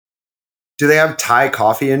Do they have Thai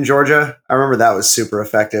coffee in Georgia? I remember that was super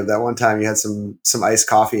effective. That one time you had some iced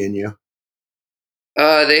coffee in you.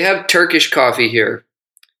 They have Turkish coffee here,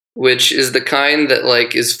 which is the kind that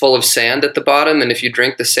like is full of sand at the bottom, and if you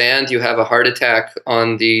drink the sand, you have a heart attack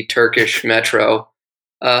on the Turkish metro,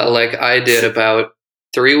 like I did about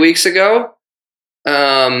 3 weeks ago.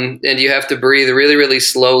 And you have to breathe really, really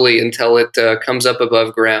slowly until it comes up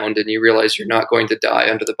above ground, and you realize you're not going to die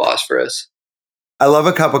under the Bosphorus. I love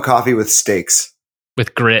a cup of coffee with steaks.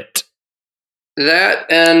 With grit. That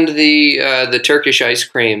and the Turkish ice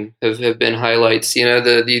cream have been highlights. You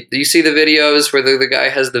know, you see the videos where the guy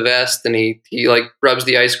has the vest and he like rubs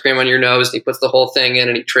the ice cream on your nose and he puts the whole thing in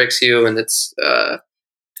and he tricks you, and it's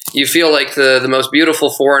you feel like the most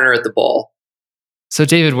beautiful foreigner at the ball. So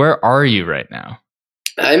David, where are you right now?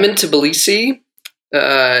 I'm in Tbilisi.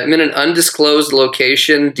 I'm in an undisclosed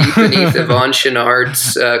location deep beneath Yvon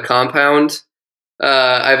Chouinard's compound.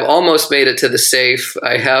 I've almost made it to the safe.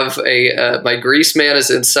 I have my grease man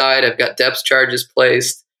is inside. I've got depth charges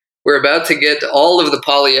placed. We're about to get all of the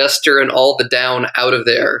polyester and all the down out of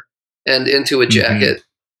there and into a jacket.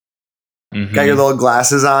 Mm-hmm. Got your little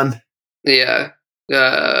glasses on? Yeah.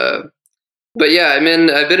 But yeah,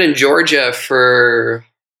 I've been in Georgia for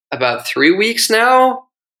about 3 weeks now.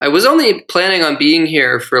 I was only planning on being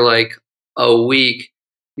here for like a week,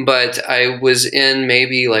 but I was in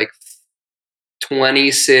maybe like 20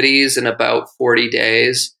 cities in about 40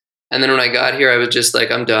 days. And then when I got here, I was just like,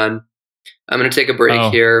 I'm done. I'm going to take a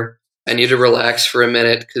break here. I need to relax for a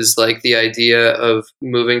minute because like the idea of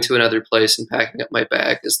moving to another place and packing up my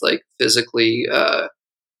bag is like physically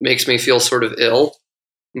makes me feel sort of ill.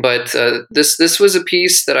 But this was a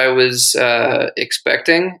piece that I was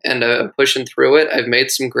expecting, and I'm pushing through it. I've made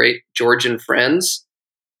some great Georgian friends.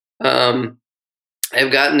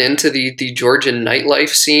 I've gotten into the Georgian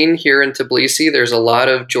nightlife scene here in Tbilisi. There's a lot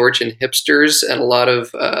of Georgian hipsters and a lot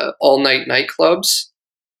of all-night nightclubs,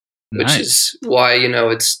 which is why, you know,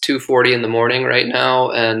 it's 2:40 in the morning right now,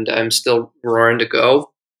 and I'm still roaring to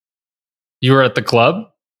go. You were at the club?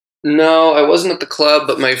 No, I wasn't at the club,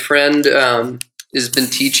 but my friend has been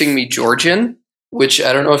teaching me Georgian, which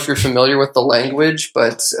I don't know if you're familiar with the language,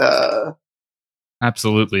 but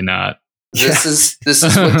absolutely not. This is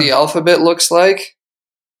what the alphabet looks like.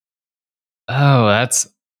 Oh, that's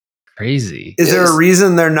crazy. Is there a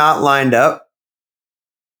reason they're not lined up?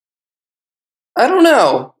 I don't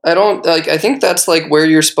know. I think that's like where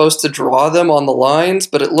you're supposed to draw them on the lines,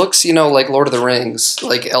 but it looks, you know, like Lord of the Rings,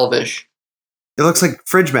 like Elvish. It looks like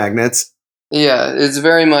fridge magnets. Yeah, it's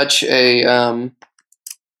very much a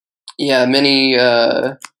mini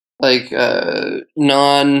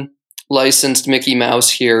non-licensed Mickey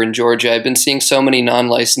Mouse here in Georgia. I've been seeing so many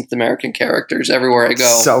non-licensed American characters everywhere I go.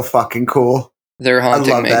 So fucking cool. They're haunting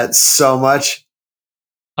me. I love that so much.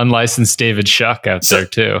 Unlicensed David Shuck out there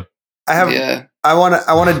too. I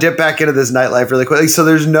want to dip back into this nightlife really quickly. So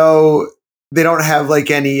they don't have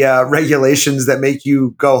like any regulations that make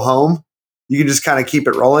you go home. You can just kind of keep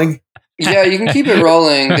it rolling. Yeah, you can keep it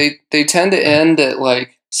rolling. They tend to end at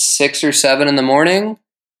like 6 or 7 in the morning,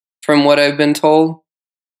 from what I've been told.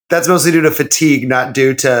 That's mostly due to fatigue, not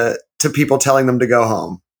due to people telling them to go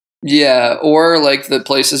home. Yeah, or like the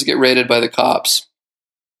places get raided by the cops.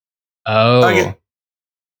 Oh. Okay.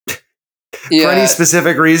 Yeah. For any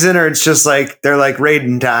specific reason, or it's just like they're like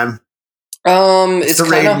raiding time? It's the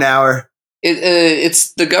raiding hour.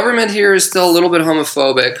 It's the government here is still a little bit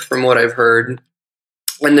homophobic from what I've heard.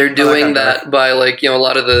 And they're doing that by like, you know, a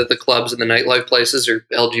lot of the clubs and the nightlife places are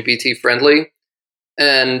LGBT friendly.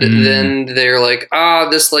 And then they're like,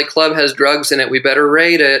 this like club has drugs in it. We better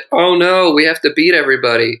raid it. Oh no, we have to beat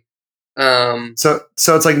everybody. So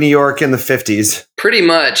it's like New York in the 50s. Pretty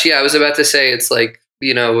much. Yeah, I was about to say it's like,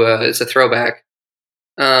 you know, it's a throwback.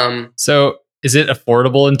 So is it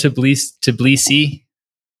affordable in Tbilisi?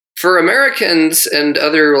 For Americans and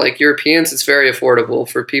other like Europeans, it's very affordable.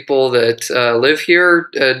 For people that live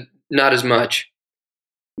here, not as much.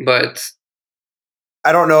 But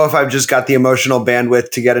I don't know if I've just got the emotional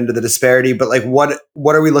bandwidth to get into the disparity, but like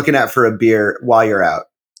what are we looking at for a beer while you're out?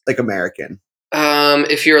 Like American.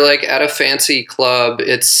 If you're like at a fancy club,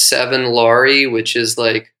 it's 7 lari, which is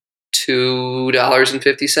like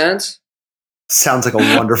 $2.50. Sounds like a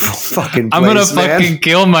wonderful fucking place. I'm gonna fucking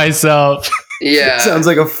kill myself. Yeah. Sounds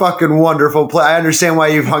like a fucking wonderful place. I understand why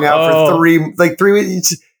you've hung out for 3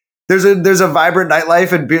 weeks. There's a vibrant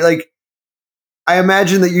nightlife and beer. Like, I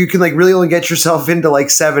imagine that you can like really only get yourself into like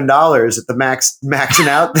 $7 at the maxing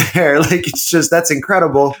out there. Like, it's just, that's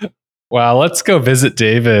incredible. Wow, let's go visit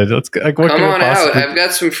David. Let's go. Like, come on out. I've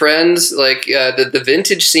got some friends. Like the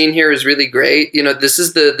vintage scene here is really great. You know, this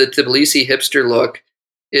is the Tbilisi hipster look.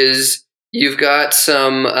 Is You've got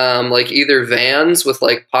some like either Vans with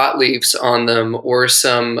like pot leaves on them or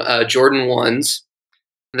some Jordan 1s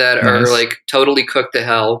that are like totally cooked to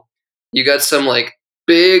hell. You got some like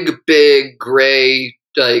big gray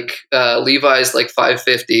like Levi's like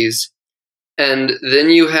 550s. And then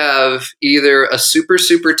you have either a super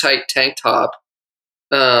tight tank top.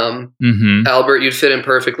 Albert, you'd fit in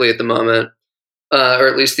perfectly at the moment, or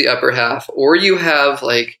at least the upper half. Or you have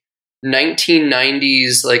like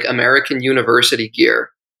 1990s like American University gear.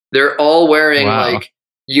 They're all wearing like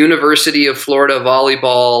University of Florida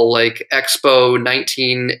volleyball like Expo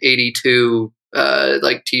 1982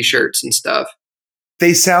 like t-shirts and stuff.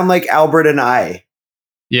 They sound like Albert and I.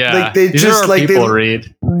 Yeah, like they these just are like people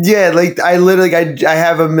read. Yeah, like I literally I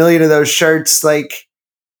have a million of those shirts. Like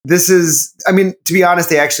this is, I mean, to be honest,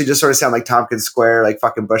 they actually just sort of sound like Tompkins Square, like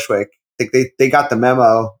fucking Bushwick. Like they got the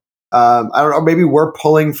memo. I don't know. Maybe we're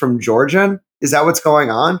pulling from Georgia. Is that what's going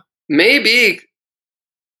on? Maybe.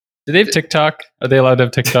 Do they have TikTok? Are they allowed to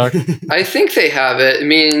have TikTok? I think they have it. I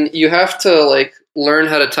mean, you have to like learn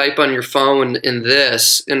how to type on your phone in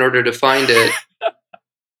this in order to find it.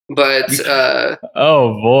 But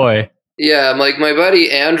oh boy. Yeah, like my buddy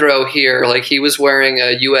Andro here, like he was wearing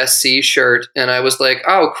a USC shirt, and I was like,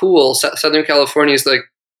 "Oh, cool, Southern California." He's like,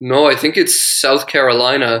 "No, I think it's South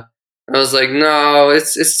Carolina." I was like, "No,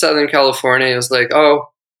 it's Southern California." I was like, "Oh,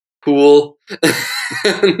 cool."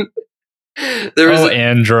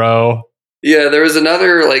 Andro. Yeah, there was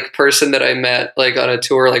another like person that I met like on a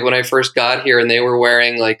tour, like when I first got here, and they were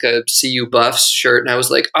wearing like a CU Buffs shirt, and I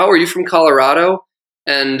was like, "Oh, are you from Colorado?"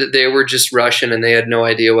 And they were just Russian, and they had no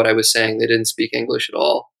idea what I was saying. They didn't speak English at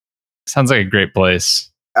all. Sounds like a great place.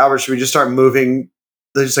 Albert, should we just start moving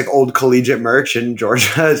just like old collegiate merch in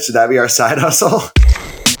Georgia? Should that be our side hustle?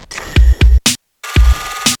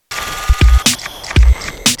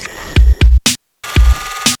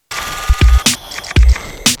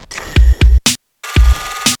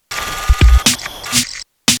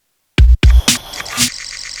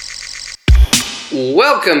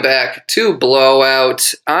 Welcome back to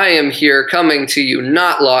Blowout. I am here coming to you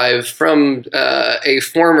not live from a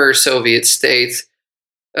former Soviet state,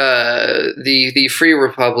 the Free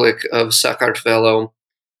Republic of Sakartvelo.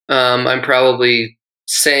 I'm probably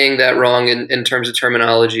saying that wrong in terms of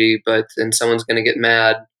terminology, and someone's going to get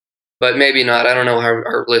mad. But maybe not. I don't know how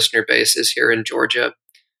our listener base is here in Georgia.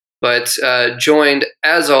 But joined,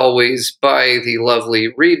 as always, by the lovely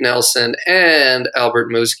Reed Nelson and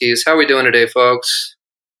Albert Muskis. How are we doing today, folks?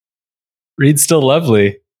 Reed's still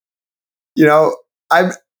lovely. You know,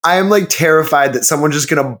 I am like terrified that someone's just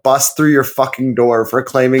gonna bust through your fucking door for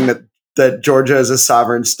claiming that Georgia is a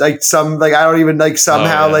sovereign state. I don't even like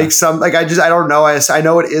somehow I don't know. I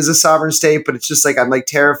know it is a sovereign state, but it's just like I'm like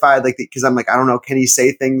terrified because I'm like I don't know. Can he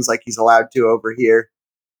say things like he's allowed to over here?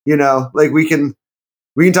 You know, like we can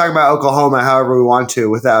talk about Oklahoma however we want to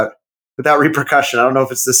without repercussion. I don't know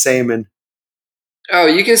if it's the same in. Oh,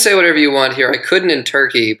 you can say whatever you want here. I couldn't in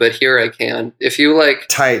Turkey, but here I can. If you like,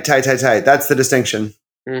 tight. That's the distinction.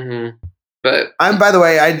 Mm-hmm. But I'm. By the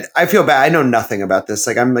way, I feel bad. I know nothing about this.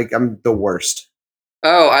 I'm the worst.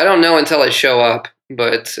 Oh, I don't know until I show up.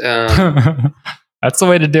 But that's the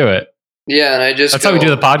way to do it. Yeah, and that's how we do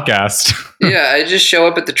the podcast. Yeah, I just show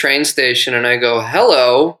up at the train station and I go,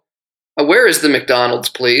 "Hello, where is the McDonald's,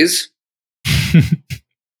 please?"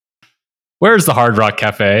 Where's the Hard Rock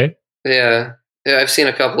Cafe? Yeah, I've seen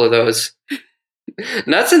a couple of those.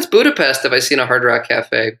 Not since Budapest have I seen a Hard Rock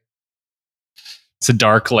Cafe. It's a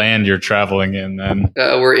dark land you're traveling in then.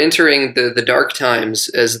 We're entering the dark times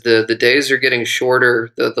as the days are getting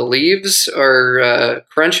shorter. The leaves are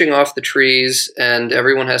crunching off the trees and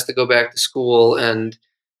everyone has to go back to school. And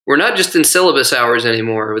we're not just in syllabus hours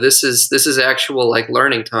anymore. This is actual like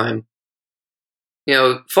learning time. You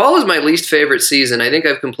know, fall is my least favorite season. I think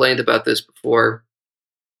I've complained about this before.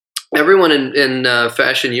 Everyone in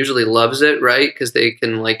fashion usually loves it, right? Because they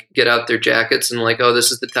can like get out their jackets and like, oh, this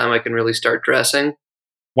is the time I can really start dressing.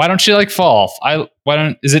 Why don't you like fall?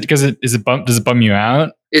 Is it because does it bum you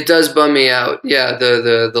out? It does bum me out. Yeah,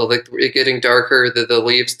 the like it getting darker, the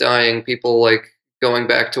leaves dying, people like going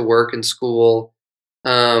back to work and school.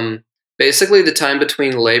 Basically, the time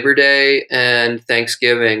between Labor Day and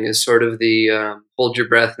Thanksgiving is sort of the hold your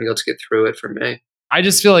breath and let's get through it for me. I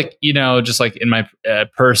just feel like, you know, just like in my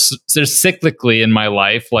cyclically in my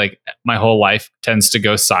life, like my whole life tends to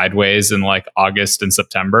go sideways in like August and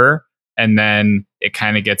September. And then it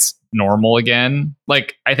kind of gets normal again.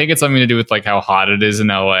 Like, I think it's something to do with like how hot it is in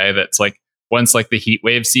LA. That's like once like the heat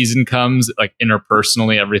wave season comes, like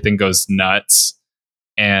interpersonally, everything goes nuts.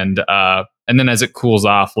 And then as it cools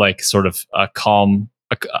off, like sort of a calm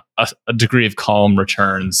a degree of calm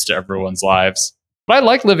returns to everyone's lives. But I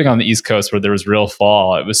like living on the East Coast where there was real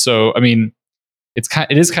fall. It was so, I mean,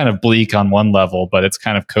 it is kind of bleak on one level, but it's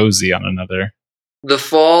kind of cozy on another. The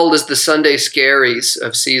fall is the Sunday scaries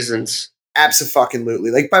of seasons.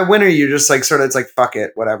 Absolutely. Like by winter, you're just like sort of, it's like, fuck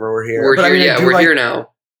it, whatever, we're here. We're but here, I mean, yeah, we're like, here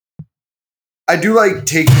now. I do like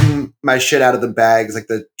taking my shit out of the bags, like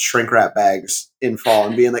the shrink wrap bags in fall,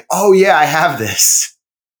 and being like, oh yeah, I have this.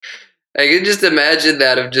 I can just imagine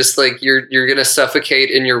that of just like you're gonna suffocate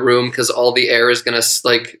in your room because all the air is gonna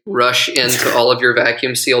like rush into all of your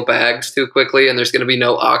vacuum seal bags too quickly, and there's gonna be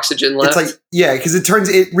no oxygen left. It's like, yeah, because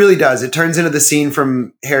it really does. It turns into the scene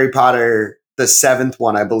from Harry Potter, the 7th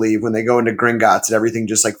one, I believe, when they go into Gringotts and everything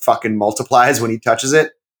just like fucking multiplies when he touches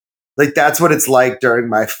it. Like that's what it's like during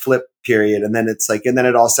my flip period, and then it's like, and then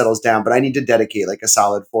it all settles down. But I need to dedicate like a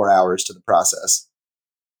solid 4 hours to the process.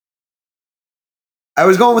 I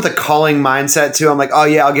was going with a culling mindset too. I'm like, oh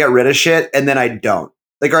yeah, I'll get rid of shit, and then I don't.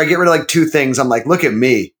 Like, or I get rid of like 2 things. I'm like, look at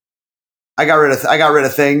me. I got rid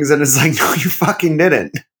of things, and it's like, no, you fucking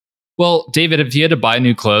didn't. Well, David, if you had to buy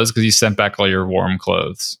new clothes because you sent back all your warm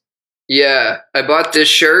clothes. Yeah, I bought this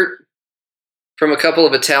shirt from a couple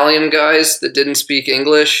of Italian guys that didn't speak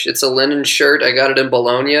English. It's a linen shirt. I got it in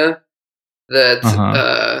Bologna.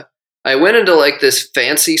 I went into like this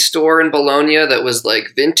fancy store in Bologna that was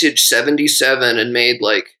like vintage 77 and made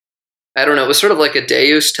like, I don't know, it was sort of like a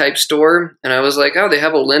Deus type store. And I was like, oh, they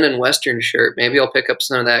have a linen Western shirt. Maybe I'll pick up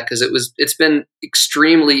some of that because it's been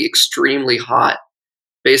extremely, extremely hot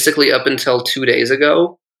basically up until 2 days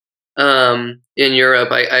ago in Europe.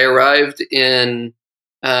 I arrived in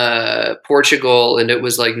Portugal and it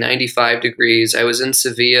was like 95 degrees. I was in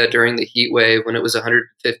Sevilla during the heat wave when it was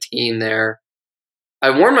 115 there. I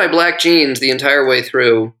wore my black jeans the entire way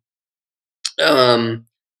through,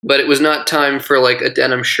 but it was not time for like a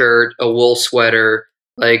denim shirt, a wool sweater,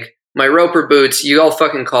 like my Roper boots. You all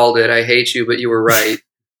fucking called it. I hate you, but you were right.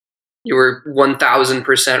 You were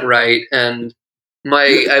 1000% right. And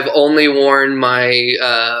I've only worn my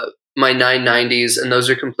 990s, and those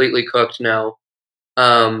are completely cooked now.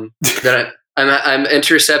 That I'm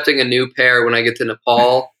intercepting a new pair when I get to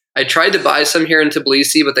Nepal. I tried to buy some here in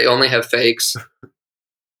Tbilisi, but they only have fakes.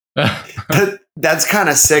 That's kind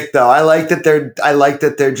of sick though. I like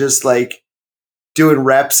that they're just like doing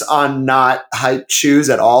reps on not hype shoes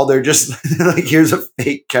at all. They're just like, here's a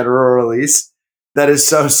fake Kenro release. That is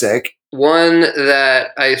so sick. One that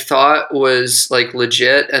I thought was like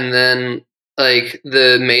legit, and then like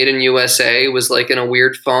the Made in USA was like in a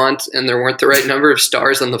weird font, and there weren't the right number of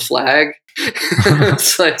stars on the flag.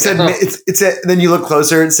 It's like, then you look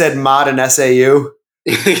closer, it said mod and SAU.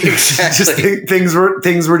 Exactly. Just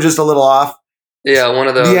things were just a little off. Yeah, one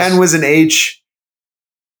of those. The N was an H.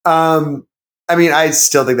 I mean, I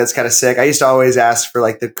still think that's kind of sick. I used to always ask for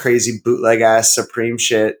like the crazy bootleg ass Supreme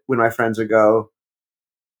shit when my friends would go.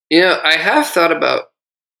 Yeah, I have thought about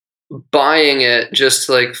buying it just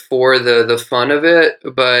like for the fun of it,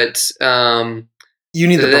 but you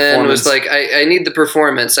need the then performance. It was like I need the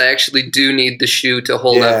performance. I actually do need the shoe to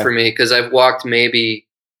hold up for me because I've walked maybe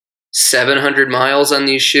 700 miles on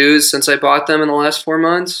these shoes since I bought them in the last 4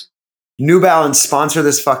 months. New Balance, sponsor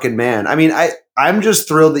this fucking man. I mean, I'm just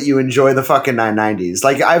thrilled that you enjoy the fucking 990s.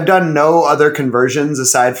 Like, I've done no other conversions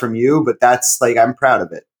aside from you, but that's like, I'm proud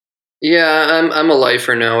of it. Yeah, I'm a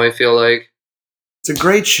lifer now, I feel like. It's a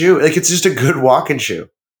great shoe. Like, it's just a good walking shoe.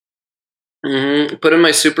 Mm-hmm. Put in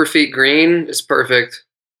my Superfeet green. It's perfect.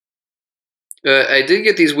 I did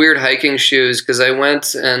get these weird hiking shoes because I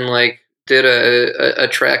went and like did a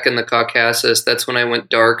trek in the Caucasus. That's when I went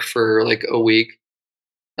dark for like a week.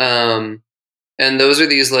 And those are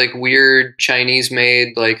these like weird Chinese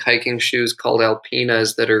made like hiking shoes called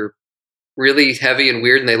Alpinas that are really heavy and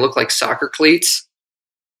weird, and they look like soccer cleats.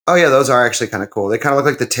 Oh yeah, those are actually kind of cool. They kind of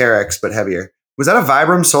look like the Terex but heavier. Was that a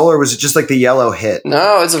Vibram sole or was it just like the yellow hit?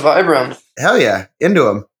 No, it's a Vibram. Hell yeah, into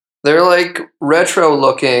them. They're like retro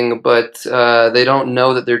looking, but they don't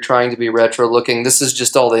know that they're trying to be retro looking. This is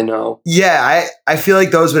just all they know. Yeah, I feel like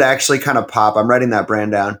those would actually kind of pop. I'm writing that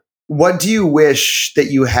brand down. What do you wish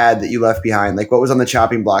that you had that you left behind? Like, what was on the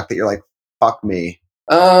chopping block that you're like, fuck me?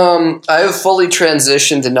 I have fully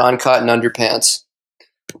transitioned to non-cotton underpants.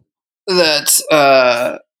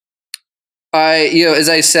 That as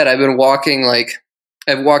I said, I've walked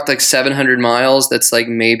like 700 miles. That's like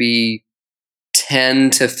maybe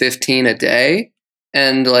 10 to 15 a day.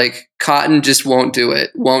 And like cotton just won't do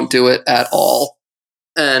it at all.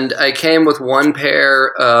 And I came with one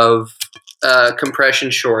pair of compression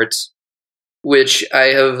shorts, which I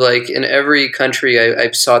have like in every country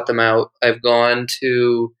I've sought them out. I've gone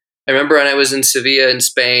to I remember when I was in Sevilla in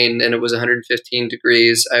Spain and it was 115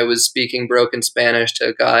 degrees, I was speaking broken Spanish to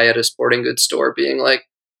a guy at a sporting goods store being like,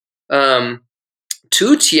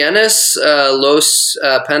 ¿Tú tienes los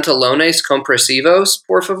pantalones compresivos,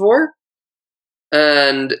 por favor?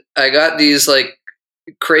 And I got these like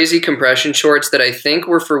crazy compression shorts that I think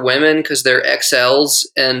were for women because they're XLs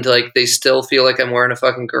and like they still feel like I'm wearing a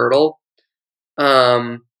fucking girdle.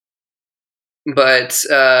 And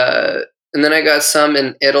then I got some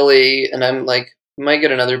in Italy, and I'm like, might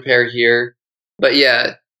get another pair here. But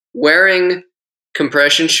yeah, wearing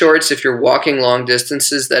compression shorts if you're walking long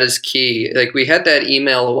distances, that is key. Like we had that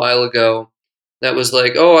email a while ago that was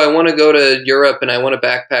like, oh, I want to go to Europe and I want a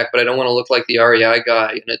backpack, but I don't want to look like the REI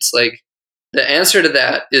guy. And it's like, the answer to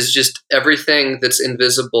that is just everything that's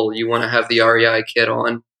invisible you want to have the REI kit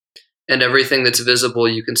on, and everything that's visible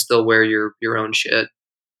you can still wear your own shit.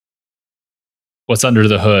 What's under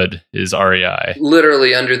the hood is REI.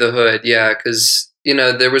 Literally under the hood, yeah. Because,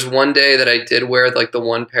 there was one day that I did wear like the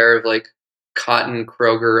one pair of like cotton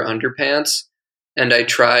Kroger underpants. And I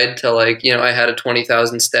tried to I had a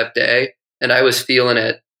 20,000 step day and I was feeling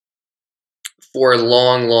it for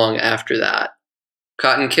long, long after that.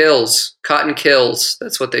 Cotton kills.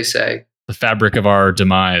 That's what they say. The fabric of our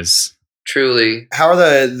demise. Truly. How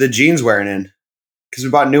are the jeans wearing in? Because we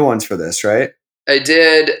bought new ones for this, right? I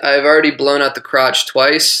did. I've already blown out the crotch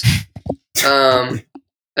twice. A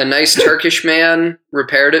nice Turkish man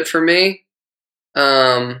repaired it for me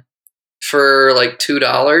for like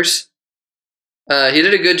 $2. He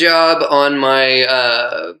did a good job on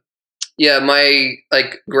my my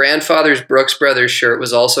like grandfather's Brooks Brothers shirt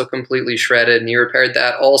was also completely shredded, and he repaired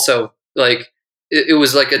that also. Like it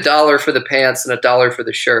was like $1 for the pants and $1 for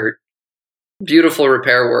the shirt. Beautiful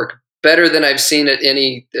repair work. Better than I've seen at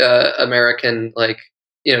any American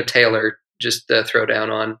tailor just throw down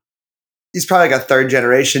on. He's probably like a third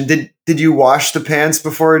generation. Did you wash the pants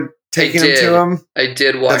before taking them to him? I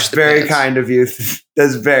did wash That's the very pants. Kind of you.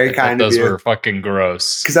 That's very kind of you. Those were fucking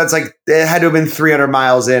gross. Because that's like, it had to have been 300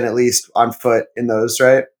 miles in at least on foot in those,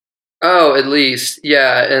 right? Oh, at least.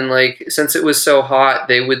 Yeah. And like, since it was so hot,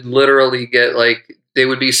 they would literally get they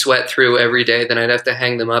would be sweat through every day. Then I'd have to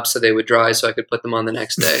hang them up so they would dry so I could put them on the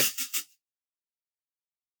next day.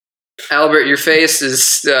 Albert, your face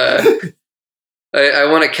is, I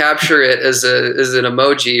want to capture it as an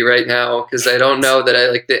emoji right now because I don't know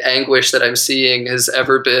that the anguish that I'm seeing has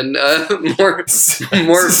ever been more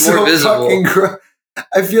so visible.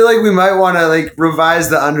 I feel like we might want to revise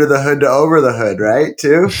the under the hood to over the hood, right?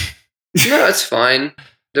 Too. No, it's fine.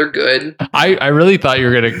 They're good. I really thought you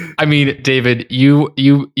were gonna. I mean, David, you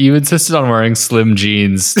insisted on wearing slim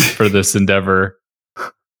jeans for this endeavor.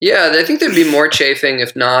 Yeah, I think there'd be more chafing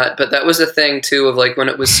if not. But that was a thing too of when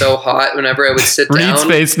it was so hot. Whenever I would sit down, Reed's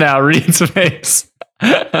face now. Reed's face.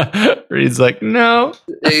 Reed's like, no.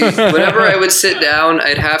 Whenever I would sit down,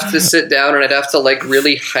 I'd have to sit down and I'd have to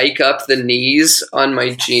really hike up the knees on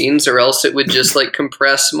my jeans, or else it would just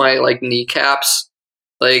compress my kneecaps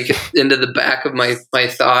into the back of my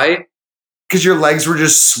thigh. Because your legs were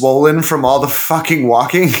just swollen from all the fucking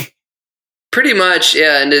walking. Pretty much,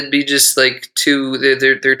 yeah, and it'd be just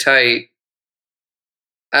they're tight.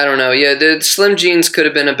 I don't know. Yeah, the slim jeans could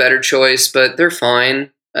have been a better choice, but they're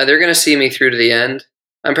fine. They're gonna see me through to the end.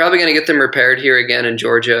 I'm probably gonna get them repaired here again in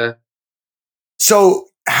Georgia. So,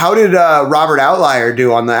 how did Robert Outlier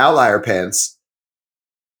do on the Outlier pants?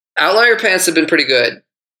 Outlier pants have been pretty good.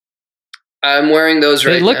 I'm wearing those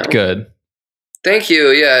right now. They looked good. Thank you.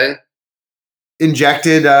 Yeah.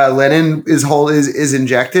 Injected linen is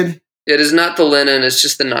injected. It is not the linen. It's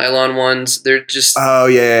just the nylon ones. They're just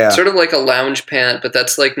sort of like a lounge pant, but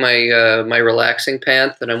that's my my relaxing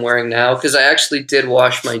pant that I'm wearing now because I actually did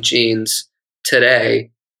wash my jeans today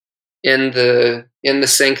in the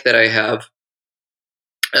sink that I have.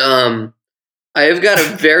 I have got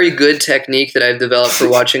a very good technique that I've developed for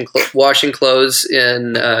washing clothes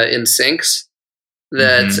in sinks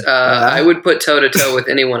that I would put toe to toe with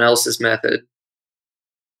anyone else's method.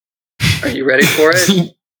 Are you ready for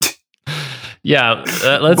it? Yeah,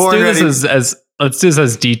 let's do this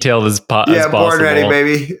as detailed as possible. Yeah, born ready,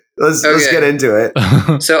 baby. Let's get into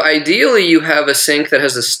it. So ideally, you have a sink that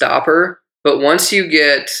has a stopper, but once you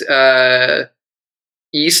get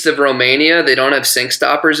east of Romania, they don't have sink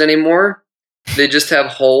stoppers anymore. They just have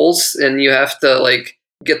holes, and you have to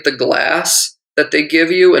get the glass that they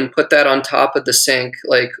give you and put that on top of the sink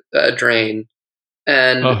like a drain.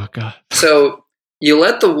 And oh god! So you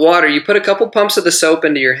let the water. You put a couple pumps of the soap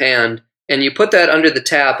into your hand. And you put that under the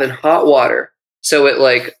tap in hot water so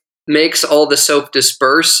it makes all the soap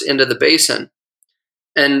disperse into the basin.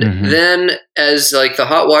 And Mhm. then as like the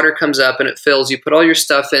hot water comes up and it fills, you put all your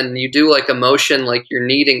stuff in and you do like a motion like you're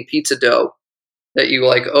kneading pizza dough that you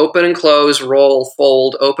like open and close, roll,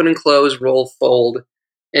 fold, open and close, roll, fold.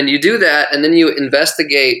 And you do that and then you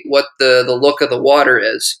investigate what the look of the water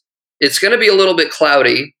is. It's going to be a little bit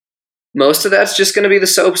cloudy. Most of that's just going to be the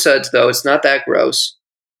soap suds though. It's not that gross.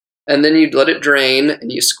 And then you let it drain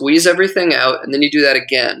and you squeeze everything out and then you do that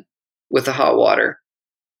again with the hot water.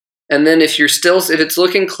 And then if it's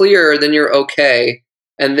looking clear, then you're okay.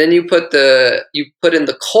 And then you put in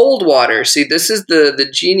the cold water. See, this is the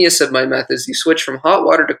genius of my method is you switch from hot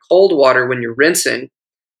water to cold water when you're rinsing.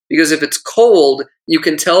 Because if it's cold, you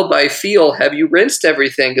can tell by feel, have you rinsed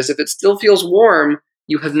everything? Because if it still feels warm,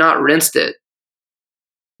 you have not rinsed it.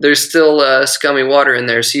 There's still scummy water in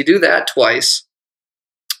there. So you do that twice.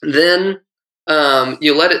 Then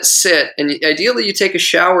you let it sit. And ideally, you take a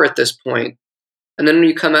shower at this point. And then when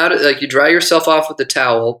you come out, like you dry yourself off with the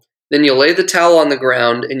towel, then you lay the towel on the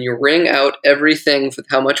ground and you wring out everything with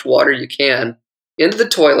how much water you can into the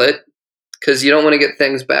toilet because you don't want to get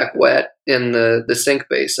things back wet in the sink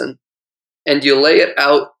basin. And you lay it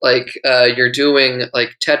out like you're doing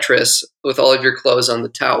like Tetris with all of your clothes on the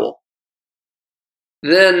towel.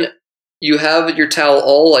 Then you have your towel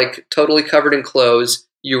all like totally covered in clothes.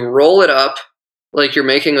 You roll it up like you're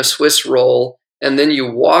making a Swiss roll, and then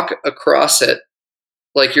you walk across it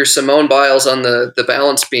like you're Simone Biles on the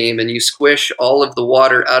balance beam, and you squish all of the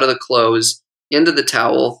water out of the clothes into the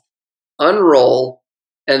towel, unroll,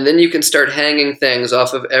 and then you can start hanging things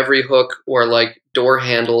off of every hook or like door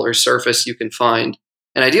handle or surface you can find.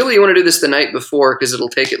 And ideally, you want to do this the night before because it'll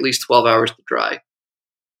take at least 12 hours to dry.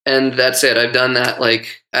 And that's it. I've done that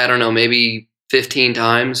like, I don't know, maybe 15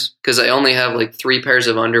 times because I only have like 3 pairs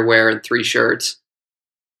of underwear and 3 shirts.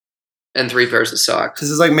 And 3 pairs of socks. This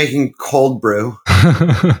is like making cold brew.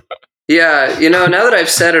 Yeah, now that I've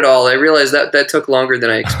said it all, I realize that took longer than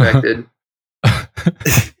I expected.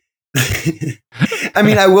 I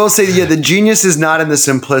mean, I will say, yeah, the genius is not in the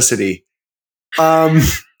simplicity.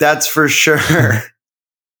 That's for sure.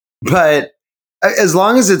 But as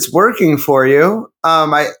long as it's working for you,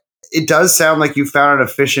 it does sound like you found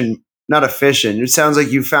not efficient. It sounds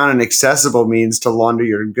like you found an accessible means to launder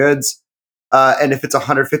your goods. And if it's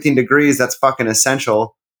 115 degrees, that's fucking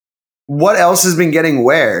essential. What else has been getting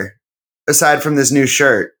wear aside from this new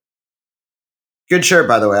shirt? Good shirt,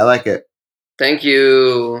 by the way. I like it. Thank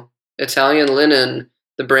you. Italian linen.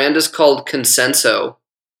 The brand is called Consenso,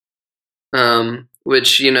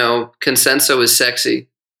 which, Consenso is sexy.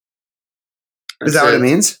 Is that what it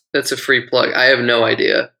means? That's a free plug. I have no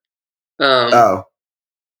idea. I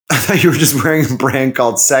thought you were just wearing a brand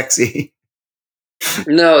called Sexy.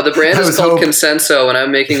 No, the brand is called Consenso, and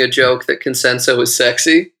I'm making a joke that Consenso is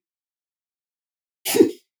sexy.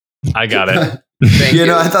 I got it. Thank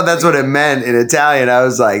you. I thought that's what it meant in Italian. I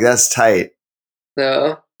was like, that's tight.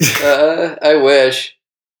 No, I wish.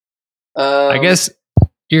 I guess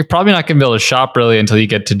you're probably not going to be able to shop really until you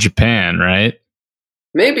get to Japan, right?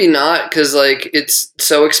 Maybe not, because like it's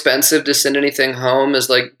so expensive to send anything home. Is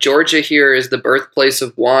like Georgia here is the birthplace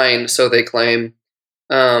of wine, so they claim.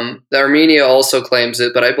 The Armenia also claims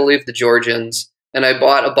it, but I believe the Georgians. And I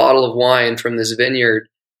bought a bottle of wine from this vineyard,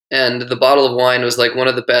 and the bottle of wine was like one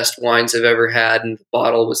of the best wines I've ever had, and the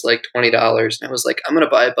bottle was like $20. And I was like, I'm going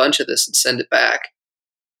to buy a bunch of this and send it back.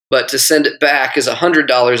 But to send it back is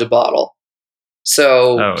 $100 a bottle.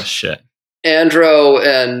 So, oh shit. Andro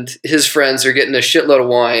and his friends are getting a shitload of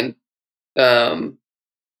wine.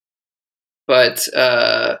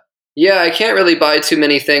 Yeah, I can't really buy too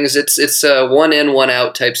many things. It's a one in, one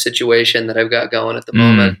out type situation that I've got going at the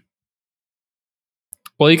moment.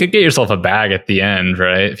 Well, you could get yourself a bag at the end,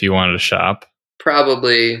 right? If you wanted to shop.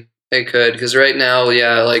 Probably I could, because right now,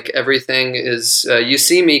 yeah, like everything is, you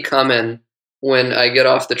see me coming when I get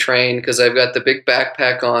off the train because I've got the big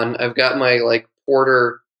backpack on. I've got my like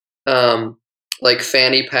porter, like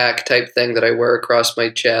fanny pack type thing that I wear across my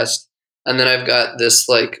chest. And then I've got this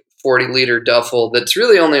like 40-liter duffel that's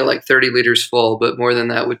really only like 30 liters full, but more than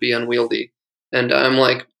that would be unwieldy. And I'm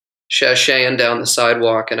like sashaying down the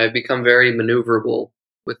sidewalk, and I've become very maneuverable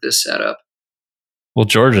with this setup. Well,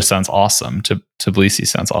 Georgia sounds awesome. Tbilisi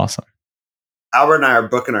sounds awesome. Albert and I are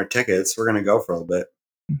booking our tickets. We're going to go for a little bit.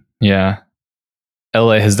 Yeah.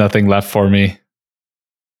 LA has nothing left for me.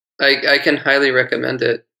 I can highly recommend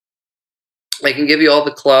it. I can give you all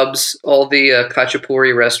the clubs, all the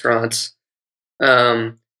khachapuri restaurants,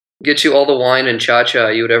 get you all the wine and cha-cha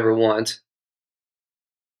you would ever want.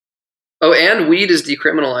 Oh, and weed is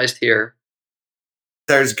decriminalized here.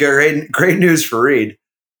 There's great news for Reed.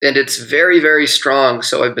 And it's very, very strong,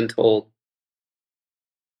 so I've been told.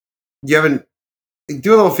 You haven't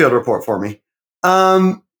Do a little field report for me.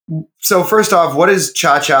 So first off, what is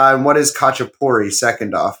cha-cha and what is khachapuri?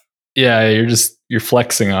 Second off. Yeah, you're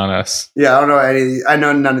flexing on us. Yeah, I don't know any. I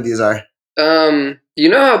know none of these are. You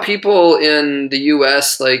know how people in the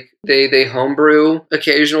U.S. like they homebrew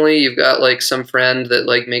occasionally? You've got like some friend that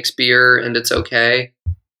like makes beer and it's okay.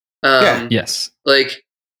 Yeah. Yes. Like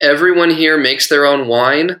everyone here makes their own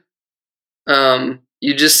wine.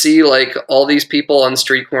 You just see like all these people on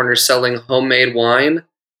street corners selling homemade wine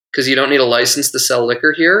because you don't need a license to sell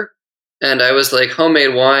liquor here. And I was like,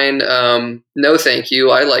 homemade wine? No, thank you.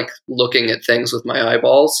 I like looking at things with my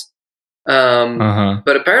eyeballs.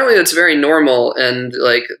 But apparently that's very normal. And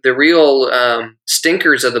like the real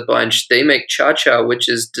stinkers of the bunch, they make cha-cha, which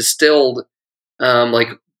is distilled like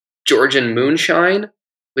Georgian moonshine,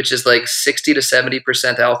 which is like 60 to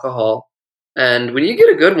 70% alcohol. And when you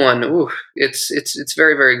get a good one, ooh, it's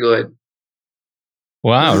very, very good.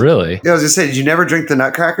 Wow, really? Yeah, I was gonna say, did you never drink the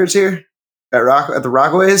Nutcrackers here at the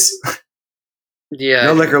Rockaways? Yeah.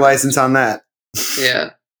 No liquor license on that. Yeah.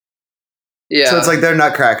 Yeah. So it's like their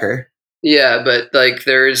Nutcracker. Yeah, but like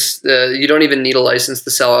there's you don't even need a license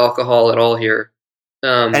to sell alcohol at all here.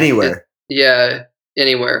 Anywhere.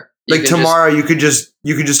 Anywhere. Like tomorrow, you could just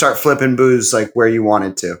start flipping booze like where you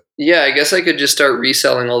wanted to. Yeah, I guess I could just start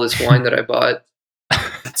reselling all this wine that I bought.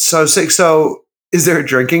 So sick. So is there a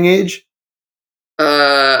drinking age?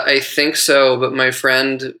 I think so, but my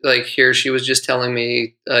friend like here, she was just telling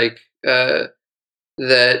me like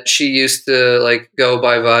that she used to like go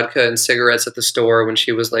buy vodka and cigarettes at the store when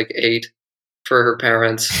she was like 8 for her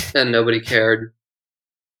parents, and nobody cared.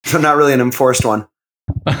 So not really an enforced one.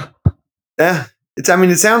 Yeah, it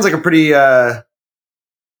sounds like a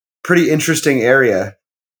pretty interesting area.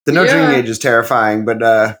 The no drinking age is terrifying, but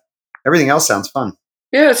everything else sounds fun.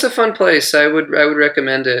 Yeah, it's a fun place. I would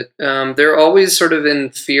recommend it. They're always sort of in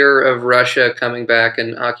fear of Russia coming back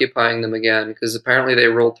and occupying them again, because apparently they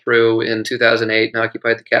rolled through in 2008 and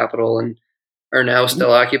occupied the capital and are now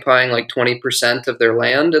still occupying like 20% of their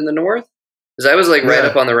land in the north. Because I was like right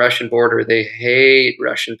up on the Russian border. They hate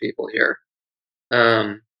Russian people here.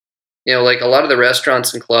 Like a lot of the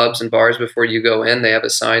restaurants and clubs and bars, before you go in, they have a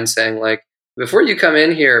sign saying like, before you come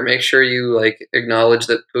in here, make sure you like acknowledge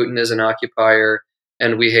that Putin is an occupier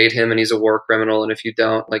and we hate him and he's a war criminal. And if you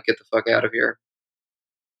don't, like, get the fuck out of here.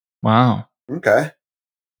 Wow. Okay.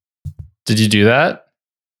 Did you do that?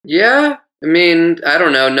 Yeah. I mean, I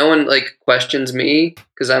don't know. No one like questions me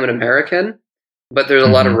because I'm an American, but there's a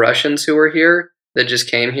lot of Russians who are here that just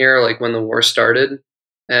came here like when the war started.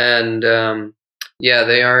 And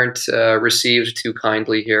they aren't received too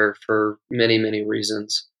kindly here for many, many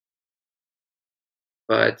reasons.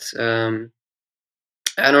 But I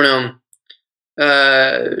don't know.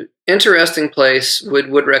 Interesting place.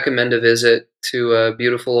 Would recommend a visit to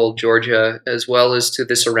beautiful old Georgia, as well as to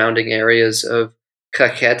the surrounding areas of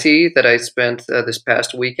Kakheti that I spent this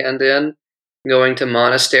past weekend in, going to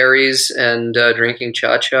monasteries and drinking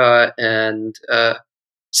cha-cha and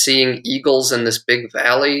seeing eagles in this big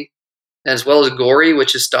valley, as well as Gori,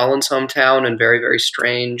 which is Stalin's hometown and very, very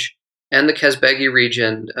strange, and the Kazbegi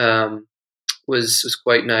region was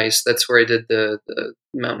quite nice. That's where I did the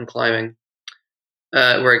mountain climbing.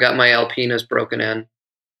 Where I got my alpinas broken in.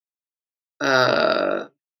 But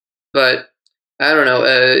I don't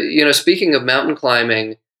know. Speaking of mountain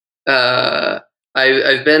climbing,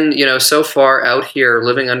 I've been, so far out here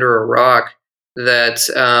living under a rock that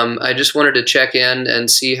I just wanted to check in and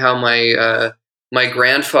see how my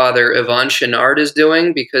grandfather Yvon Chouinard is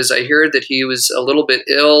doing, because I heard that he was a little bit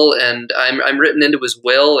ill, and I'm written into his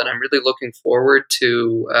will, and I'm really looking forward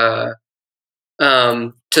to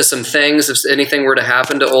some things if anything were to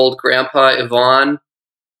happen to old Grandpa Yvon.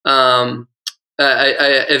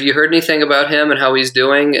 Have you heard anything about him and how he's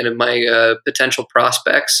doing and my potential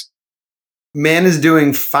prospects? Man is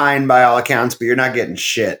doing fine by all accounts, but you're not getting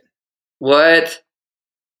shit. What?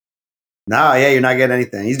 No, yeah, you're not getting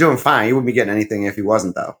anything. He's doing fine. He wouldn't be getting anything if he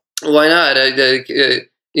wasn't, though. Why not?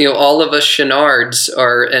 All of us Chouinards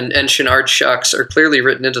are, and Chouinard Shucks are clearly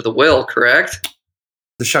written into the will, correct?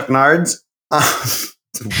 The Shucknards?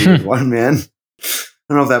 It's a weird one, man. I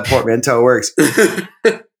don't know if that portmanteau works.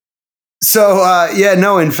 So,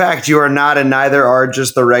 in fact, you are not, and neither are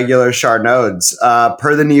just the regular Charnodes.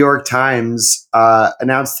 Per the New York Times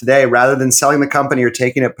announced today, rather than selling the company or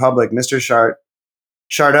taking it public, Mr.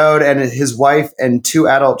 Charnode and his wife and 2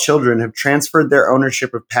 adult children have transferred their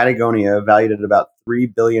ownership of Patagonia, valued at about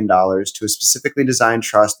 $3 billion, to a specifically designed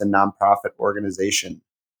trust and nonprofit organization.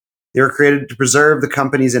 They were created to preserve the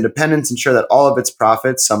company's independence, ensure that all of its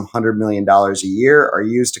profits, some $100 million a year, are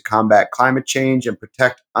used to combat climate change and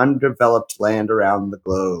protect undeveloped land around the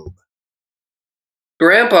globe.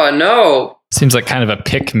 Grandpa, no. Seems like kind of a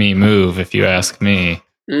pick-me move, if you ask me.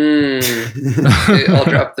 I'll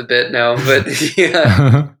drop the bit now, but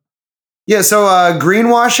yeah. Yeah, so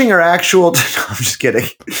greenwashing or actual... No, I'm just kidding.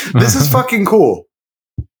 This is fucking cool.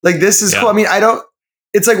 Like, this is cool. I mean,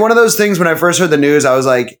 it's like one of those things when I first heard the news, I was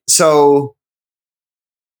like, so...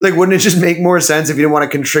 Like, wouldn't it just make more sense if you didn't want to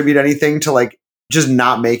contribute anything to, like, just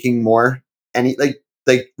not making more?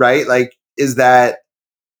 Right? Like, is that...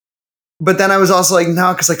 But then I was also like,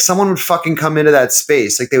 no, because, like, someone would fucking come into that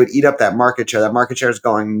space. Like, they would eat up that market share. That market share is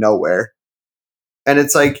going nowhere. And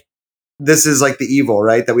it's like, this is, like, the evil,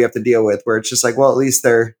 right, that we have to deal with, where it's just like, well, at least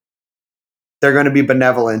they're going to be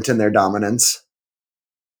benevolent in their dominance.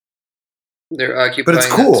 They're occupying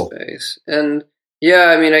that space. And...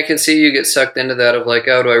 yeah, I mean, I can see you get sucked into that of like,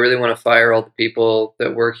 oh, do I really want to fire all the people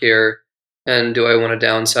that work here? And do I want to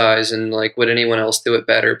downsize? And like, would anyone else do it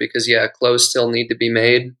better? Because yeah, clothes still need to be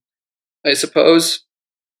made, I suppose.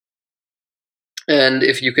 And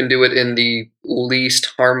if you can do it in the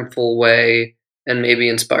least harmful way and maybe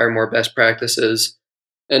inspire more best practices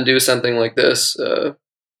and do something like this,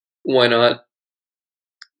 why not?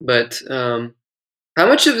 But how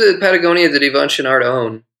much of the Patagonia did Yvon Chouinard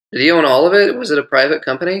own? Did he own all of it? Was it a private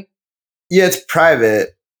company? Yeah, it's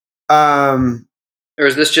private. Or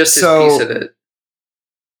is this just his piece of it?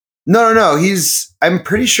 No. I'm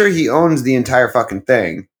pretty sure he owns the entire fucking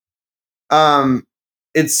thing.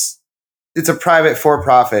 It's a private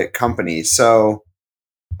for-profit company. So,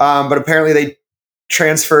 but apparently they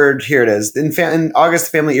transferred, here it is. In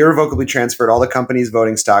August, the family irrevocably transferred all the company's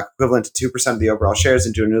voting stock, equivalent to 2% of the overall shares,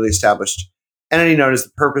 into a newly established entity known as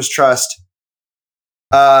the Purpose Trust.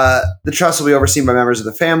 The trust will be overseen by members of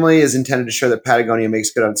the family, is intended to ensure that Patagonia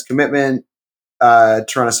makes good on its commitment to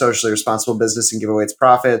run a socially responsible business and give away its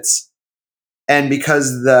profits. And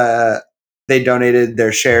because they donated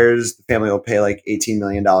their shares, the family will pay like $18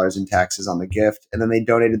 million in taxes on the gift. And then they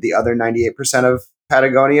donated the other 98% of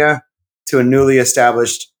Patagonia to a newly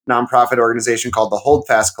established nonprofit organization called the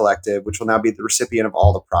Holdfast Collective, which will now be the recipient of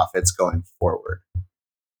all the profits going forward.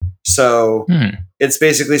 So it's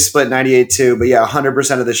basically split 98-2, but yeah,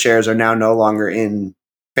 100% of the shares are now no longer in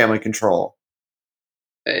family control.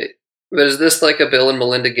 Hey, but is this like a Bill and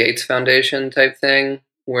Melinda Gates Foundation type thing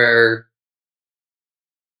where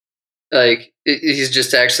like he's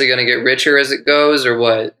just actually going to get richer as it goes, or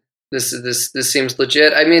what? This seems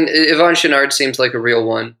legit. I mean, Yvon Chouinard seems like a real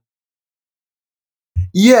one.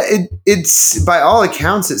 Yeah, it's by all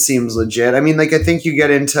accounts it seems legit. I mean, like, I think you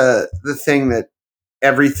get into the thing that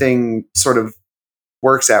everything sort of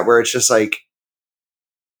works at, where it's just like,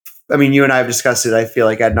 I mean, you and I have discussed it, I feel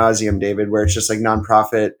like ad nauseum, David, where it's just like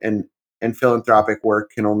nonprofit and philanthropic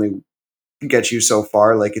work can only get you so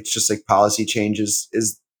far. Like, it's just like policy changes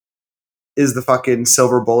is the fucking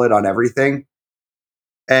silver bullet on everything.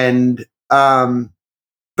 And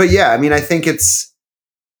but yeah, I mean, I think it's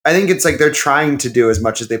like they're trying to do as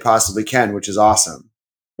much as they possibly can, which is awesome.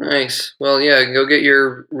 Nice. Well, yeah, go get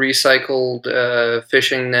your recycled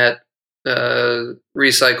fishing net,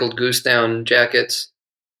 recycled goose down jackets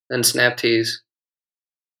and snap tees.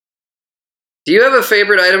 Do you have a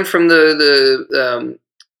favorite item from the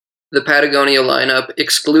Patagonia lineup,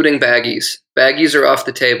 excluding baggies? Baggies are off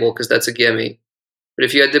the table because that's a gimme. But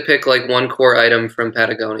if you had to pick like one core item from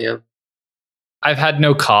Patagonia. I've had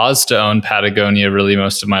no cause to own Patagonia really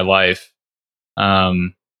most of my life.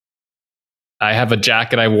 I have a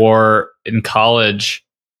jacket I wore in college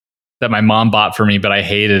that my mom bought for me, but I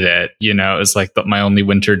hated it. You know, it was like my only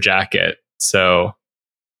winter jacket. So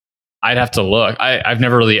I'd have to look. I've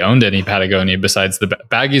never really owned any Patagonia besides the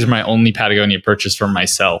baggies are my only Patagonia purchase for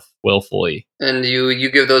myself, willfully. And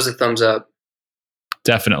you give those a thumbs up?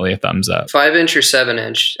 Definitely a thumbs up. 5-inch or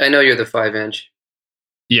 7-inch? I know you're the 5-inch.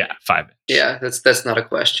 Yeah, 5-inch. Yeah, that's not a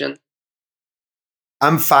question.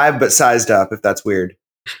 I'm 5, but sized up, if that's weird.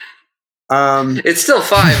 It's still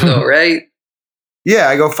 5 though, right? Yeah,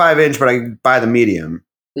 I go 5-inch, but I buy the medium.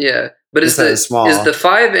 Yeah, but is the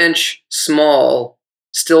 5-inch small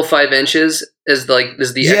still 5 inches? Is the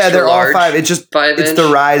extra they're large all 5. It's just 5 it's inch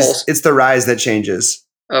the rise. also? It's the rise that changes.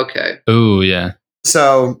 Okay. Ooh, yeah.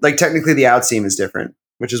 So like technically the outseam is different,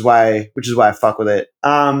 which is why I fuck with it.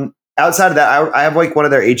 Outside of that, I have like one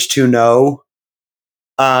of their H2 No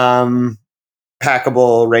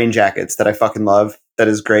packable rain jackets that I fucking love. That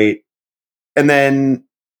is great. And then,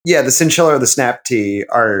 yeah, the Cinchilla or the Snap Tee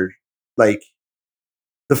are like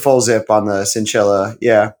the full zip on the Cinchilla.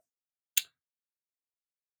 Yeah.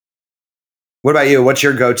 What about you? What's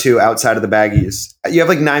your go-to outside of the baggies? You have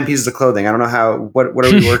like 9 pieces of clothing. I don't know what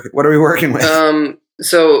are we working? What are we working with?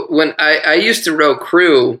 So when I used to row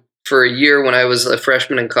crew for a year when I was a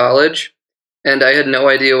freshman in college, and I had no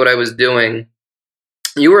idea what I was doing.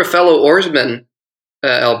 You were a fellow oarsman,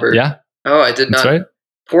 Albert. Yeah. Oh, I did That's not. right.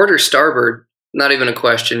 Port or starboard? Not even a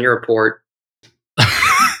question. You're a port.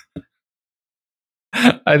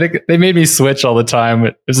 I think they made me switch all the time.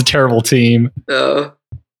 It was a terrible team.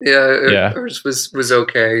 Yeah. Ours was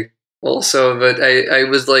okay. Also, but I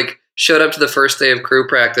was like showed up to the first day of crew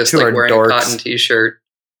practice like wearing a cotton t-shirt,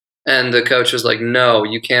 and the coach was like, "No,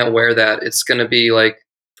 you can't wear that. It's going to be like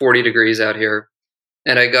 40 degrees out here."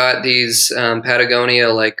 And I got these Patagonia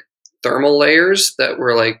like thermal layers that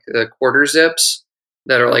were like quarter zips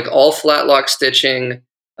that are like all flat lock stitching,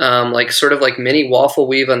 like sort of like mini waffle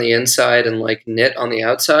weave on the inside and like knit on the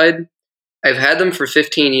outside. I've had them for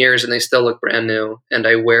 15 years and they still look brand new, and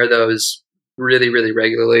I wear those really, really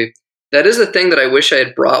regularly. That is the thing that I wish I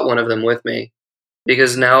had brought one of them with me,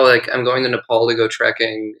 because now like I'm going to Nepal to go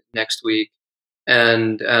trekking next week,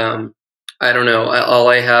 and I don't know. All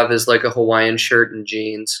I have is like a Hawaiian shirt and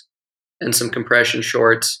jeans and some compression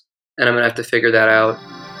shorts, and I'm going to have to figure that out.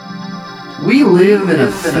 We live in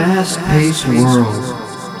a fast-paced world.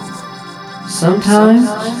 Sometimes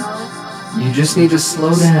you just need to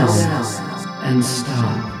slow down and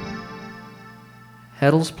stop.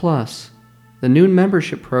 Heddles Plus, the new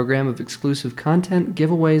membership program of exclusive content,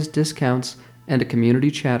 giveaways, discounts, and a community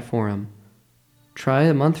chat forum. Try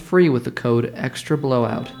a month free with the code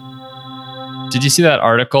EXTRABLOWOUT. Did you see that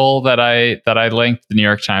article that I linked, the New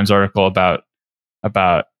York Times article about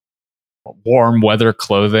warm weather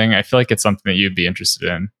clothing? I feel like it's something that you'd be interested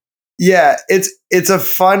in. Yeah, it's a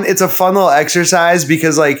fun little exercise,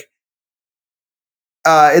 because like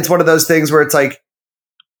it's one of those things where it's like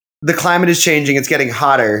the climate is changing, it's getting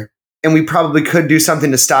hotter, and we probably could do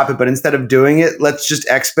something to stop it, but instead of doing it, let's just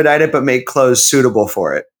expedite it but make clothes suitable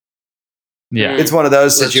for it. Yeah. It's one of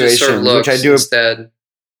those situations, which I do instead.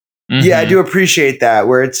 Yeah, I do appreciate that,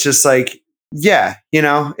 where it's just like, yeah, you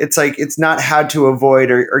know, it's like, it's not how to avoid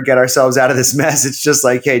or get ourselves out of this mess. It's just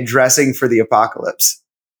like, hey, dressing for the apocalypse.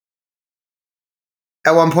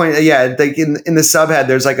 At one point, yeah, like in the subhead,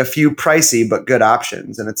 there's like a few pricey but good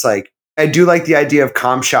options. And it's like, I do like the idea of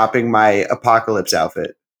comp shopping my apocalypse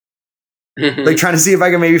outfit. Like trying to see if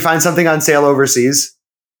I can maybe find something on sale overseas,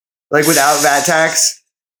 like without VAT tax,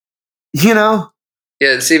 you know?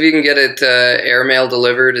 Yeah, see if you can get it airmail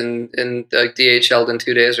delivered and DHL'd in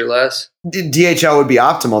 2 days or less. DHL would be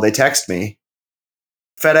optimal. They text me.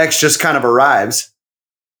 FedEx just kind of arrives.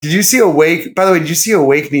 Did you see Awake? By the way, did you see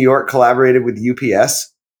Awake New York collaborated with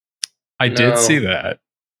UPS? I did see that.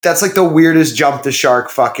 That's like the weirdest jump the shark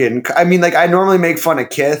fucking. I mean, like I normally make fun of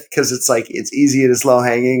Kith because it's like it's easy and it's low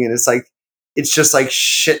hanging, and it's like it's just like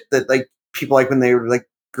shit that like people like when they were like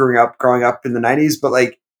growing up in the 90s, but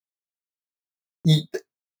like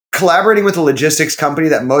collaborating with a logistics company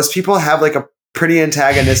that most people have like a pretty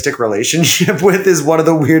antagonistic relationship with is one of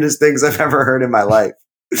the weirdest things I've ever heard in my life.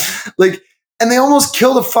 Like, and they almost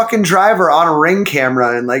killed a fucking driver on a Ring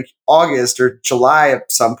camera in like August or July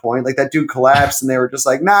at some point. Like that dude collapsed and they were just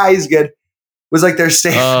like, nah, he's good. It was like their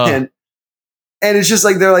statement. And it's just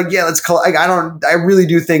like, they're like, yeah, let's like, I really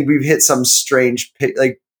do think we've hit some strange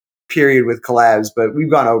like period with collabs, but we've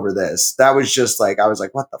gone over this. That was just like, I was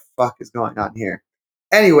like, what the fuck is going on here?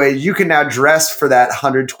 Anyway, you can now dress for that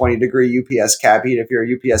 120 degree UPS cab heat if you're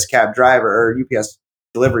a UPS cab driver or UPS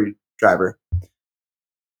delivery driver.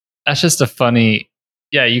 That's just a funny,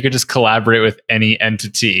 yeah, you could just collaborate with any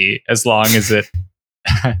entity as long as it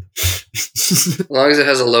as long as it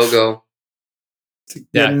has a logo.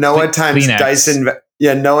 Yeah, Noah times Kleenex. Dyson.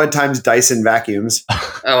 Yeah, Noah times Dyson vacuums.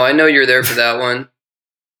 Oh, I know you're there for that one.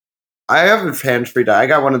 I have a hands-free. I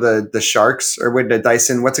got one of the Sharks or with the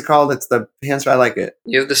Dyson. What's it called? It's the hands-free. I like it.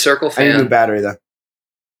 You have the Circle fan. I need a new battery though.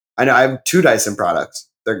 I know. I have 2 Dyson products.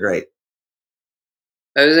 They're great.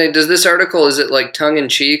 I was saying, does this article, is it like tongue in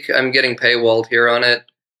cheek? I'm getting paywalled here on it.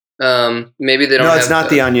 Maybe they don't. No, it's not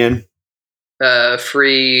The Onion.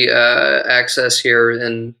 Free access here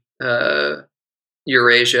in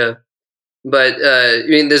Eurasia. But I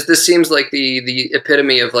mean, this seems like the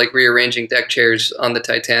epitome of like rearranging deck chairs on the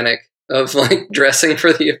Titanic, of like dressing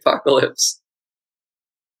for the apocalypse.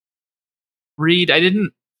 Reed, I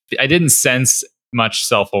didn't sense much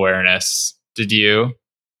self-awareness. Did you?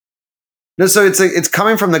 No, so it's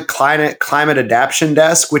coming from the climate adaptation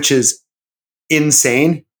desk, which is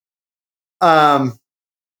insane.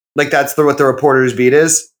 Like that's what the reporter's beat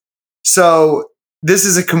is. So this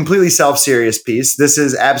is a completely self-serious piece. This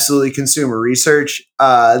is absolutely consumer research.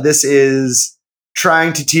 This is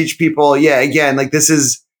trying to teach people. Yeah, again, like this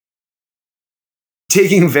is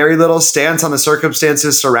taking very little stance on the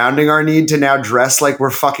circumstances surrounding our need to now dress like we're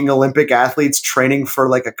fucking Olympic athletes training for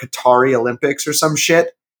like a Qatari Olympics or some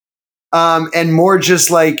shit. and more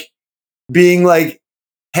just like being like,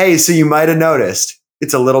 hey, so you might have noticed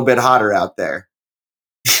it's a little bit hotter out there.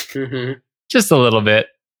 Mm-hmm. Just a little bit.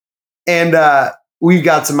 And we've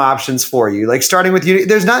got some options for you. Like starting with you,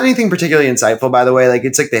 there's not anything particularly insightful, by the way. Like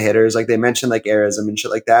it's like the hitters, like they mentioned like Arism and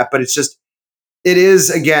shit like that. But it's just, it is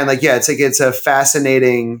again, like, yeah, it's a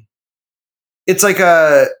fascinating, it's like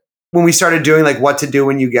when we started doing like what to do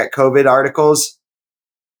when you get COVID articles,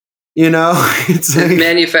 you know, it's like,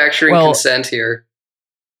 manufacturing consent here.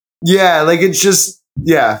 Yeah. Like it's just,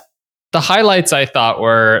 yeah. The highlights I thought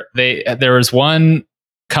were there was one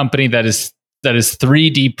company that is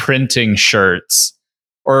 3D printing shirts,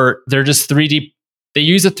 or they're just 3D. They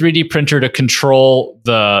use a 3D printer to control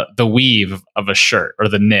the weave of a shirt or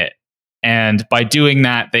the knit. And by doing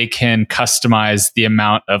that, they can customize the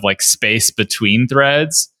amount of like space between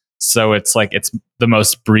threads. So it's like, it's the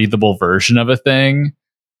most breathable version of a thing.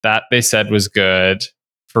 That they said was good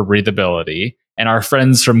for breathability. And our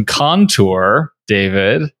friends from Contour,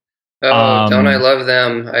 David. Oh, don't I love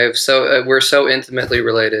them? We're so intimately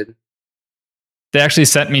related. They actually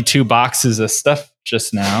sent me 2 boxes of stuff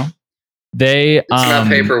just now. It's not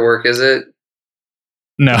paperwork, is it?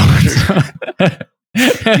 No.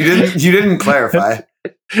 You didn't clarify.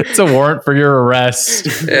 It's a warrant for your arrest.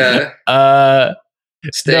 Yeah.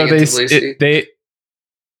 They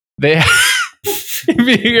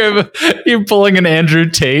you're pulling an Andrew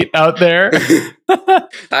Tate out there.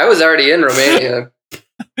 I was already in Romania.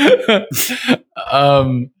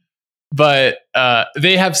 But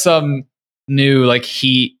they have some new like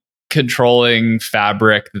heat controlling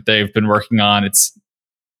fabric that they've been working on.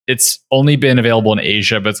 It's only been available in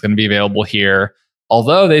Asia, but it's going to be available here.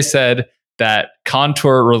 Although they said that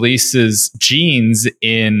Contour releases jeans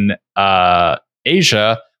in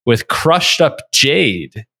Asia with crushed up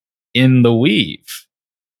jade in the weave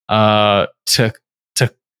to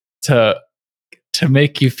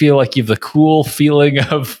make you feel like you have the cool feeling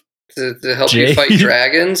of to help jade. You fight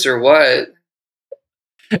dragons or what?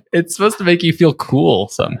 It's supposed to make you feel cool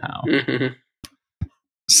somehow. Mm-hmm.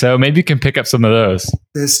 So maybe you can pick up some of those.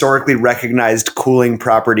 The historically recognized cooling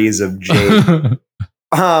properties of jade.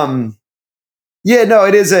 Yeah, no,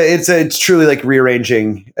 it's truly like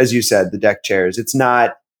rearranging, as you said, the deck chairs. It's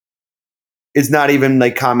not even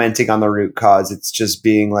like commenting on the root cause. It's just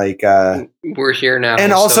being like, we're here now.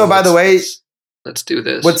 And also, by the way, let's do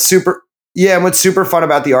this. What's super fun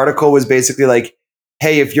about the article was basically like,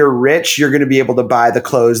 hey, if you're rich, you're going to be able to buy the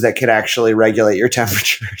clothes that can actually regulate your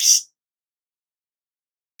temperatures.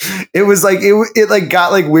 It was like, it like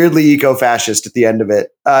got like weirdly eco-fascist at the end of it,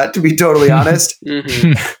 to be totally honest.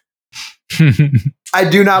 Mm-hmm. I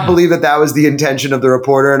do not believe that was the intention of the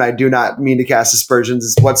reporter, and I do not mean to cast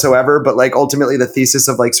aspersions whatsoever, but like ultimately the thesis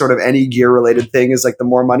of like sort of any gear related thing is like the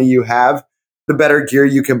more money you have, the better gear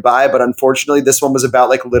you can buy. But unfortunately, this one was about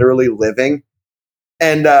like literally living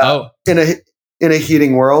and in a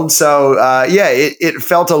heating world. So it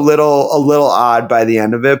felt a little odd by the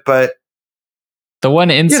end of it, but the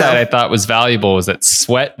one insight I thought was valuable was that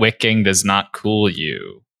sweat wicking does not cool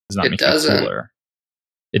you. Does not make you cooler.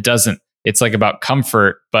 It doesn't. It's like about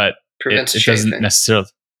comfort, but it doesn't necessarily.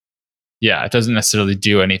 Yeah, it doesn't necessarily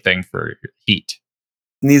do anything for heat.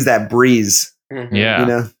 It needs that breeze. Mm-hmm.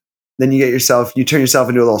 Yeah. Then you turn yourself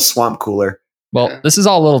into a little swamp cooler. Well, this is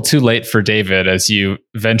all a little too late for David as you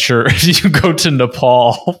go to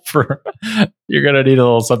Nepal you're going to need a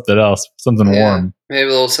little something else, something warm. Maybe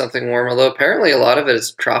a little something warm, although apparently a lot of it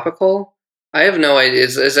is tropical. I have no idea.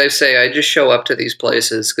 As I say, I just show up to these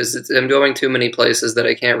places because I'm going too many places that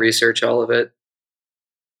I can't research all of it.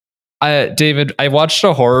 David, I watched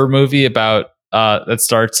a horror movie about that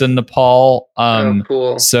starts in Nepal.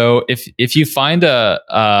 Cool. So if you find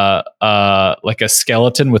a like a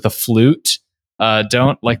skeleton with a flute,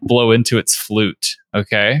 don't like blow into its flute.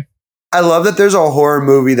 Okay. I love that there's a horror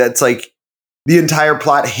movie that's like the entire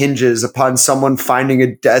plot hinges upon someone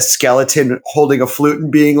finding a skeleton holding a flute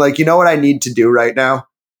and being like, you know what I need to do right now?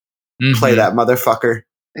 Mm-hmm. Play that motherfucker.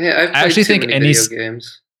 Yeah, I've played too many video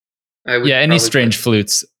games. Any strange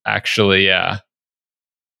flutes, actually, yeah.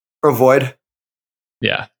 Avoid.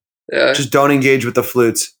 Yeah. Just don't engage with the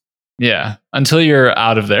flutes. Yeah, until you're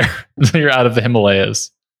out of there. Until you're out of the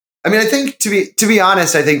Himalayas. I mean, I think to be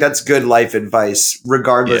honest, I think that's good life advice,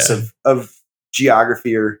 regardless of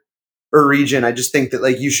geography or region. I just think that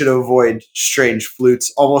like you should avoid strange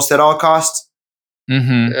flutes almost at all costs.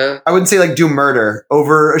 Mm-hmm. Yeah. I wouldn't say like do murder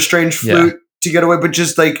over a strange flute to get away, but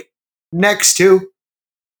just like next to.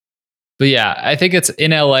 But yeah, I think it's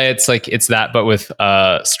in LA. It's like it's that, but with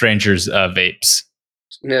strangers vapes.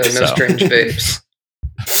 No strange vapes.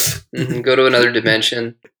 Mm-hmm. Go to another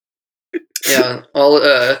dimension. Yeah,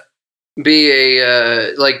 be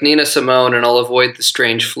a like Nina Simone, and I'll avoid the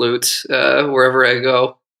strange flutes wherever I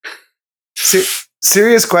go.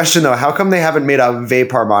 Serious question though, how come they haven't made a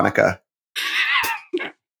vape harmonica?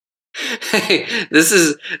 Hey, this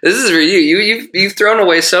is for you. You've thrown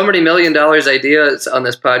away so many $1 million ideas on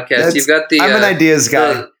this podcast. You've got the I'm an ideas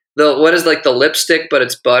guy. The what is like the lipstick, but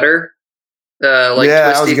it's butter. Like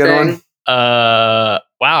yeah, twisty that was a good thing.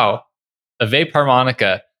 Wow, a vape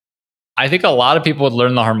harmonica. I think a lot of people would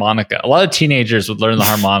learn the harmonica. A lot of teenagers would learn the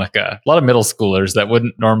harmonica. A lot of middle schoolers that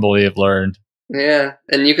wouldn't normally have learned. Yeah,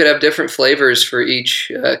 and you could have different flavors for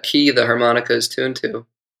each key the harmonica is tuned to.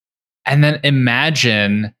 And then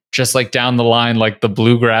imagine just like down the line, like the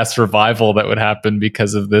bluegrass revival that would happen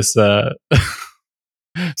because of this.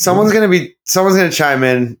 Someone's gonna chime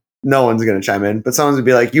in. No one's gonna chime in, but someone's gonna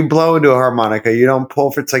be like, "You blow into a harmonica, you don't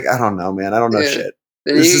pull for." It's like, I don't know, man. I don't know shit.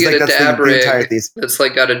 Then this you get a dab rig that's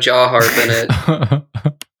like got a jaw harp in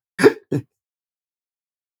it.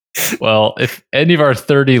 Well, if any of our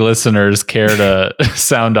 30 listeners care to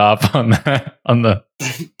sound off on that, on the.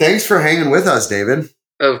 Thanks for hanging with us, David.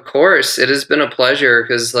 Of course, it has been a pleasure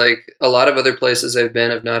because, like, a lot of other places I've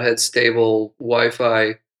been have not had stable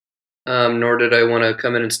Wi-Fi, nor did I want to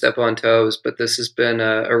come in and step on toes. But this has been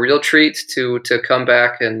a real treat to come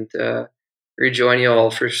back and rejoin you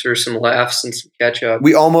all for some laughs and some catch up.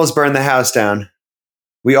 We almost burned the house down.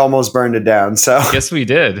 We almost burned it down. So yes, we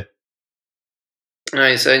did.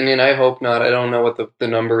 Nice. I mean, I hope not. I don't know what the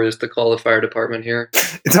number is to call the fire department here.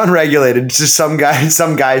 It's unregulated. It's just some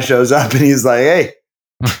guy shows up and he's like, "Hey."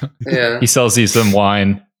 Yeah. He sells you some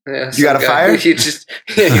wine. Yeah, you got a fire? He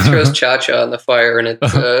throws cha-cha on the fire, and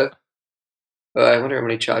it's. I wonder how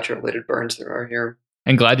many cha-cha related burns there are here.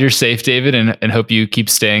 I'm glad you're safe, David, and hope you keep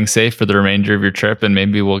staying safe for the remainder of your trip. And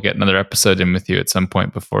maybe we'll get another episode in with you at some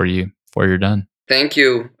point before you're done. Thank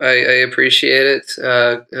you. I appreciate it.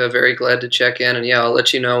 Very glad to check in, and yeah, I'll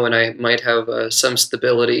let you know when I might have some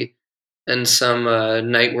stability and some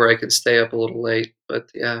night where I can stay up a little late.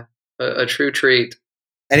 But yeah, a true treat.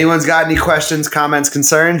 Anyone's got any questions, comments,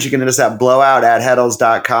 concerns, you can hit us at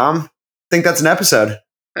blowout@heddles.com. I think that's an episode.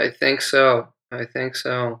 I think so.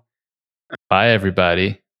 Bye,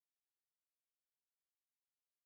 everybody.